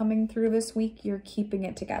stress coming through this week, you're keeping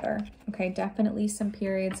it together. Okay, definitely some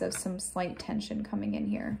periods of some slight tension coming in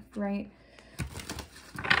here, right?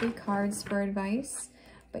 3 cards for advice,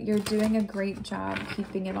 but you're doing a great job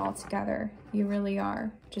keeping it all together. You really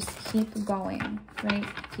are. Just keep going, right?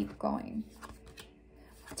 Keep going.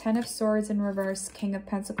 10 of Swords in reverse, King of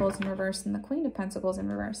Pentacles in reverse, and the Queen of Pentacles in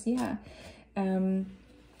reverse. Yeah.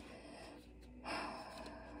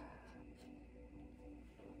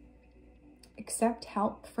 Accept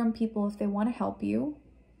help from people if they want to help you,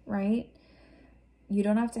 right? You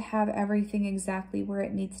don't have to have everything exactly where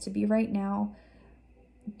it needs to be right now.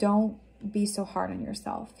 Don't be so hard on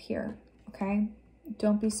yourself here, okay?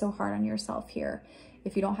 Don't be so hard on yourself here.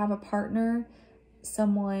 If you don't have a partner,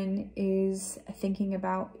 someone is thinking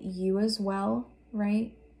about you as well,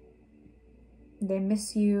 right? They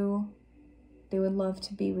miss you. They would love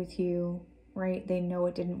to be with you, right? They know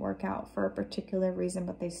it didn't work out for a particular reason,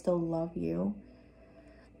 but they still love you.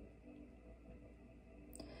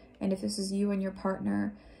 And if this is you and your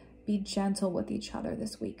partner, be gentle with each other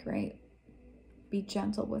this week, right? Be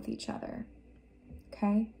gentle with each other,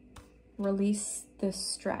 okay? Release the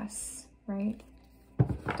stress, right?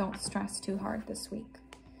 Don't stress too hard this week.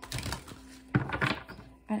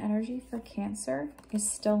 And energy for Cancer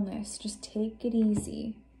is stillness. Just take it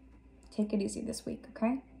easy. Take it easy this week,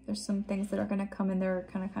 okay? There's some things that are going to come in there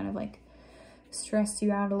kind of like stress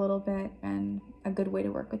you out a little bit, and a good way to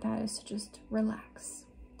work with that is to just relax.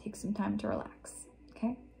 Take some time to relax,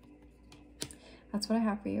 okay? That's what I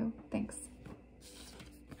have for you. Thanks.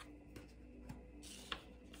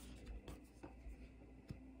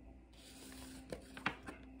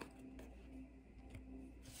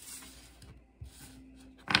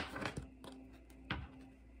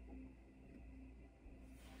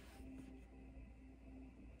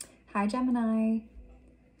 Hi, Gemini.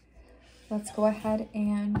 Let's go ahead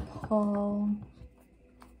and pull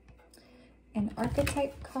an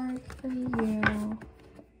archetype card for you.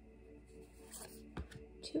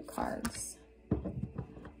 2 cards.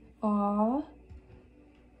 Aw.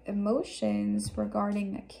 Emotions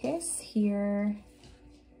regarding a kiss here.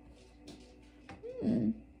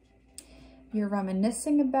 You're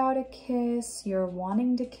reminiscing about a kiss. You're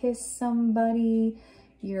wanting to kiss somebody.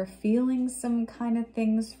 You're feeling some kind of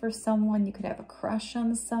things for someone. You could have a crush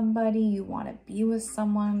on somebody. You want to be with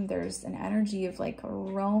someone. There's an energy of like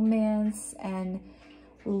romance and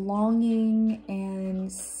longing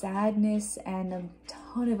and sadness and a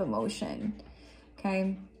ton of emotion.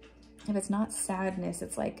 Okay. If it's not sadness,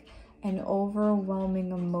 it's like an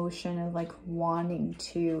overwhelming emotion of like wanting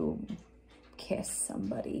to kiss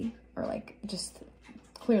somebody, or like just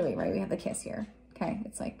clearly, right? We have the kiss here. Okay.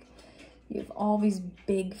 It's like you have all these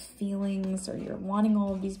big feelings, or you're wanting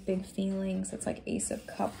all of these big feelings. It's like Ace of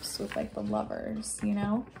Cups with like the Lovers, you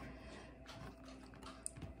know?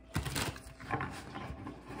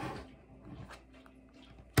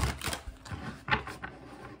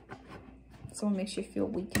 Someone makes you feel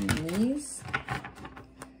weak in the knees.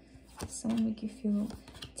 Someone make you feel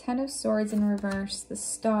 10 of Swords in reverse, the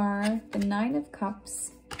Star, the 9 of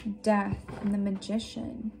Cups, Death, and the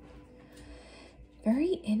Magician.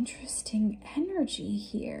 Very interesting energy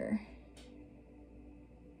here.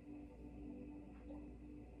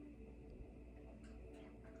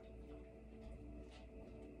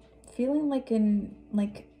 Feeling like an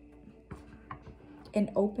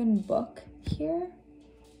open book here.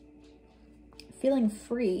 Feeling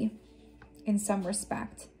free in some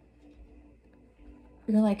respect.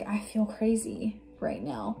 You're like, I feel crazy right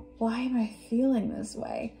now. Why am I feeling this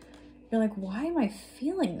way? You're like, why am I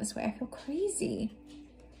feeling this way? I feel crazy.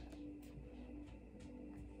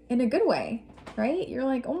 In a good way, right? You're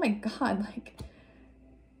like, oh my God, like,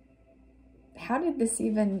 how did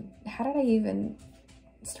I even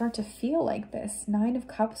start to feel like this? 9 of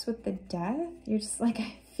Cups with the Death. You're just like,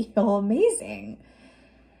 I feel amazing.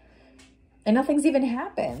 And nothing's even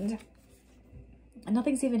happened. And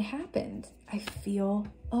nothing's even happened. I feel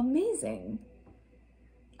amazing.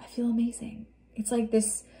 I feel amazing. It's like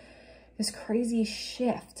this crazy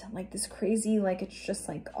shift, like this crazy, like it's just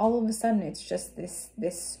like all of a sudden it's just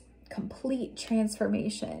this complete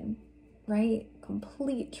transformation, right?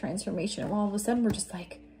 Complete transformation. And all of a sudden we're just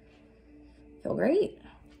like, feel great.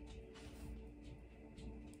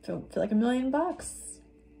 Feel like $1 million.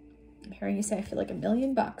 I'm hearing you say, I feel like $1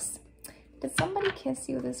 million. Did somebody kiss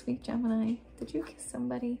you this week, Gemini? Did you kiss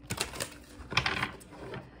somebody?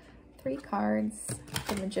 3 cards.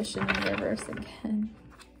 The Magician in reverse again.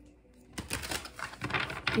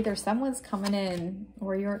 Either someone's coming in,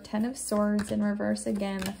 or you're 10 of Swords in reverse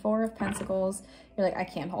again. The 4 of Pentacles. You're like, I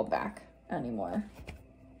can't hold back anymore.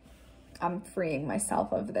 I'm freeing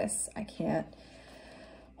myself of this. I can't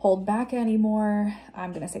hold back anymore.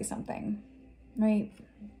 I'm going to say something, right?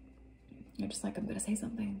 You're just like, I'm going to say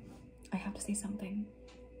something. I have to say something.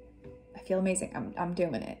 I feel amazing. I'm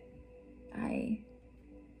doing it. I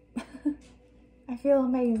feel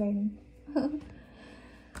amazing.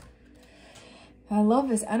 I love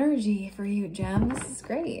this energy for you, Gem. This is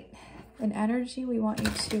great. An energy we want you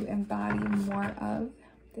to embody more of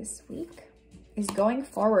this week is going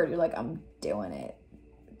forward. You're like, I'm doing it.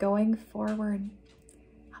 Going forward,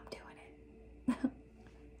 I'm doing it.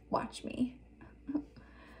 Watch me.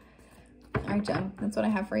 All right, Jem, that's what I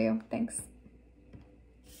have for you. Thanks.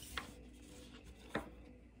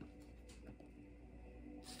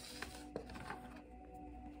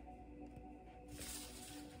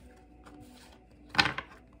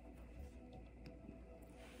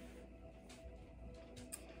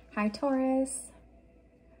 Hi, Taurus.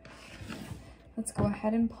 Let's go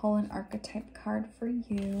ahead and pull an archetype card for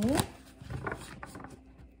you.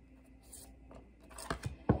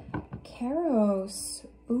 Caros.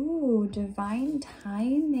 Ooh, divine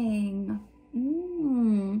timing.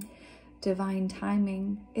 Divine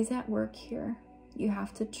timing is at work here. You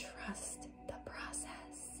have to trust the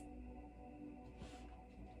process.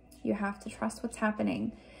 You have to trust what's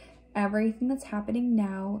happening. Everything that's happening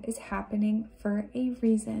now is happening for a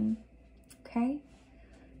reason, okay?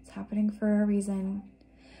 It's happening for a reason.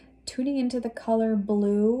 Tuning into the color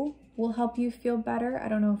blue will help you feel better. I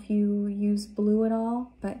don't know if you use blue at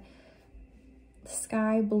all, but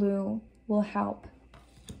sky blue will help.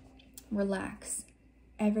 Relax.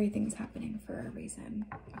 Everything's happening for a reason,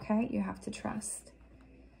 okay? You have to trust.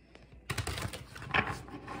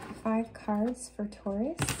 5 cards for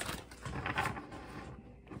Taurus.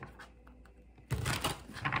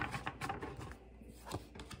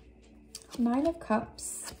 Nine of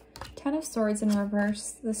Cups, 10 of Swords in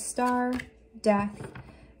reverse, the Star, Death,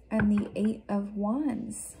 and the 8 of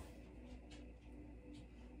Wands.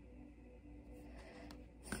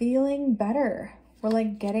 feeling better. We're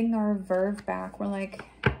like getting our verve back. We're like,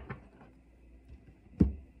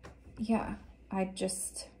 yeah, I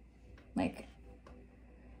just like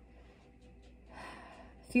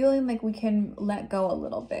feeling like we can let go a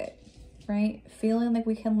little bit, right? Feeling like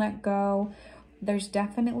we can let go. There's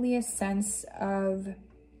definitely a sense of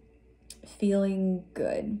feeling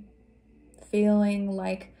good, feeling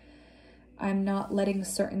like I'm not letting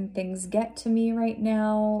certain things get to me right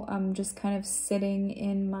now. I'm just kind of sitting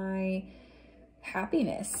in my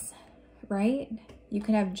happiness, right? You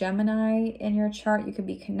can have Gemini in your chart. You could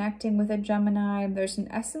be connecting with a Gemini. There's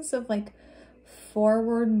an essence of like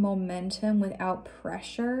forward momentum without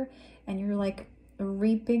pressure, and you're like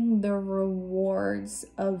reaping the rewards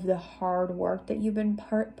of the hard work that you've been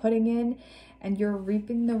putting in, and you're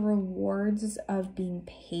reaping the rewards of being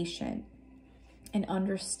patient and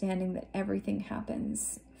understanding that everything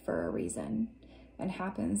happens for a reason and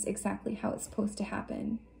happens exactly how it's supposed to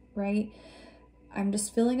happen, right? I'm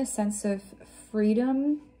just feeling a sense of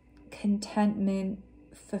freedom, contentment,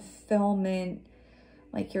 fulfillment,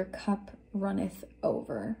 like your cup runneth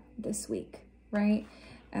over this week, right?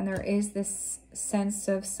 And there is this sense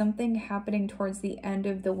of something happening towards the end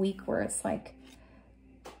of the week where it's like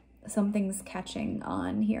something's catching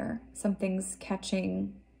on here, something's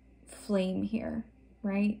catching flame here,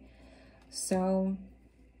 right? So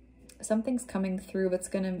something's coming through that's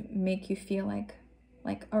gonna make you feel like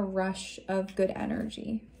a rush of good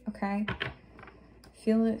energy, okay?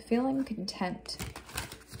 Feeling content.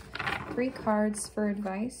 3 cards for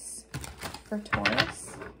advice for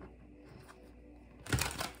Taurus.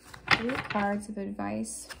 3 cards of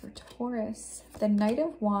advice for Taurus. The Knight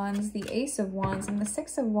of Wands, the Ace of Wands, and the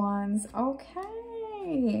 6 of Wands.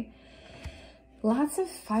 Okay. Lots of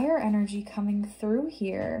fire energy coming through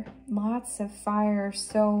here. Lots of fire.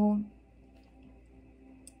 So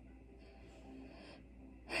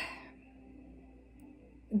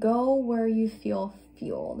go where you feel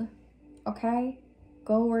fueled, okay?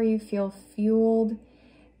 Go where you feel fueled.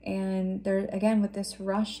 And there, again, with this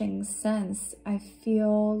rushing sense, I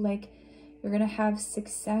feel like you're gonna have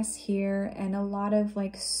success here and a lot of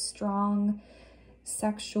like strong,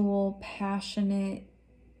 sexual, passionate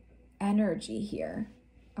energy here,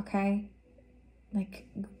 okay? Like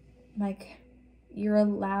you're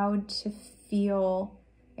allowed to feel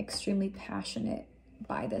extremely passionate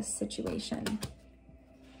by this situation.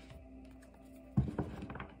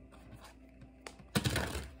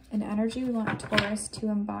 An energy we want Taurus to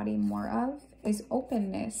embody more of is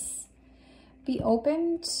openness. Be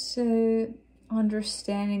open to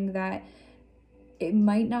understanding that it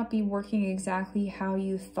might not be working exactly how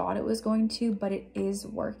you thought it was going to, but it is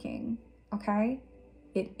working, okay?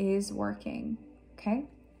 It is working, okay?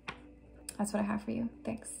 That's what I have for you.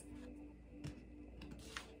 Thanks.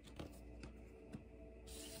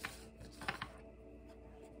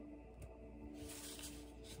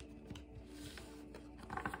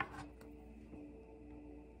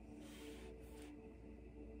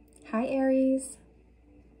 Hi, Aries.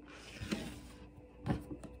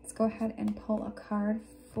 Let's go ahead and pull a card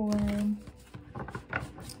for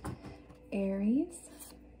Aries.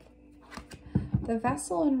 The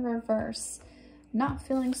Vessel in reverse. Not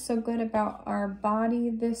feeling so good about our body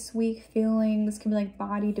this week. This can be like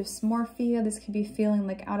body dysmorphia. This could be feeling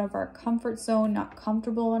like out of our comfort zone, not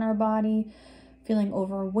comfortable in our body, feeling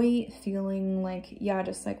overweight, feeling like, yeah,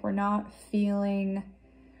 just like we're not feeling,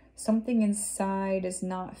 something inside is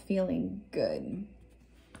not feeling good.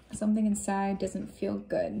 Something inside doesn't feel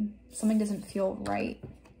good. Something doesn't feel right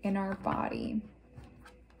in our body.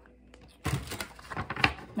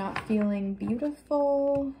 Not feeling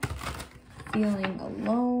beautiful, feeling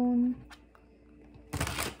alone.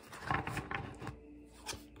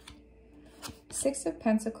 6 of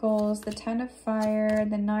Pentacles, the 10 of Fire,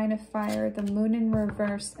 the 9 of Fire, the Moon in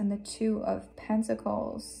reverse, and the 2 of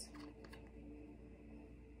Pentacles.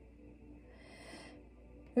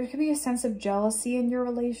 There could be a sense of jealousy in your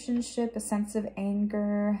relationship, a sense of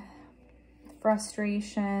anger,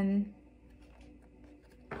 frustration,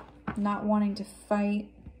 not wanting to fight.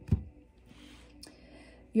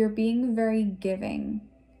 You're being very giving,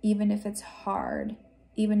 even if it's hard,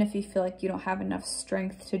 even if you feel like you don't have enough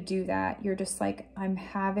strength to do that. You're just like, I'm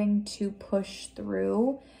having to push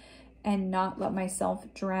through and not let myself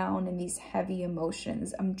drown in these heavy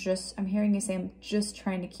emotions. I'm hearing you say, I'm just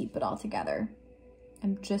trying to keep it all together.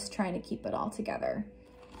 I'm just trying to keep it all together.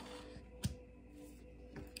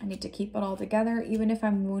 I need to keep it all together. Even if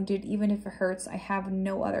I'm wounded, even if it hurts, I have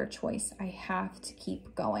no other choice. I have to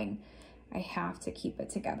keep going. I have to keep it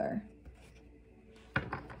together.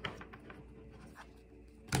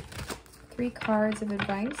 3 cards of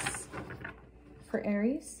advice for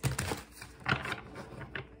Aries.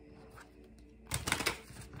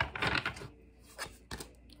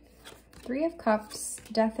 Three of Cups,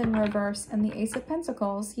 Death in reverse, and the Ace of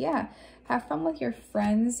Pentacles. Yeah, have fun with your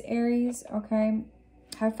friends, Aries, okay?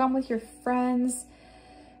 Have fun with your friends.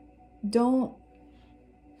 Don't,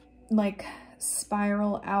 like,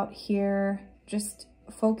 spiral out here. Just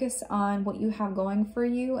focus on what you have going for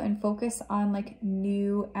you and focus on, like,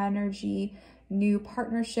 new energy, new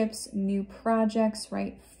partnerships, new projects,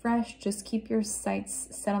 right? Fresh. Just keep your sights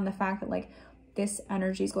set on the fact that, like, this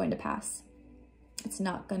energy is going to pass. It's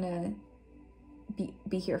not gonna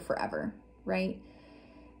be here forever, right?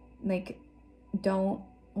 Like, don't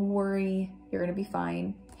worry, you're gonna be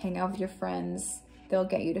fine. Hang out with your friends, they'll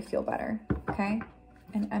get you to feel better, okay?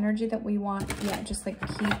 An energy that we want, yeah, just like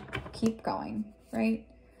keep going, right?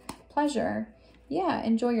 Pleasure, yeah,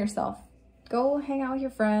 enjoy yourself. Go hang out with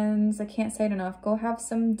your friends. I can't say it enough. Go have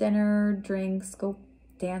some dinner, drinks, go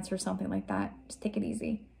dance or something like that. Just take it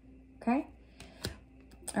easy, okay?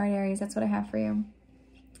 All right, Aries, that's what I have for you.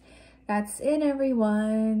 That's it,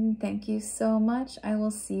 everyone. Thank you so much. I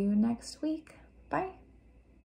will see you next week. Bye.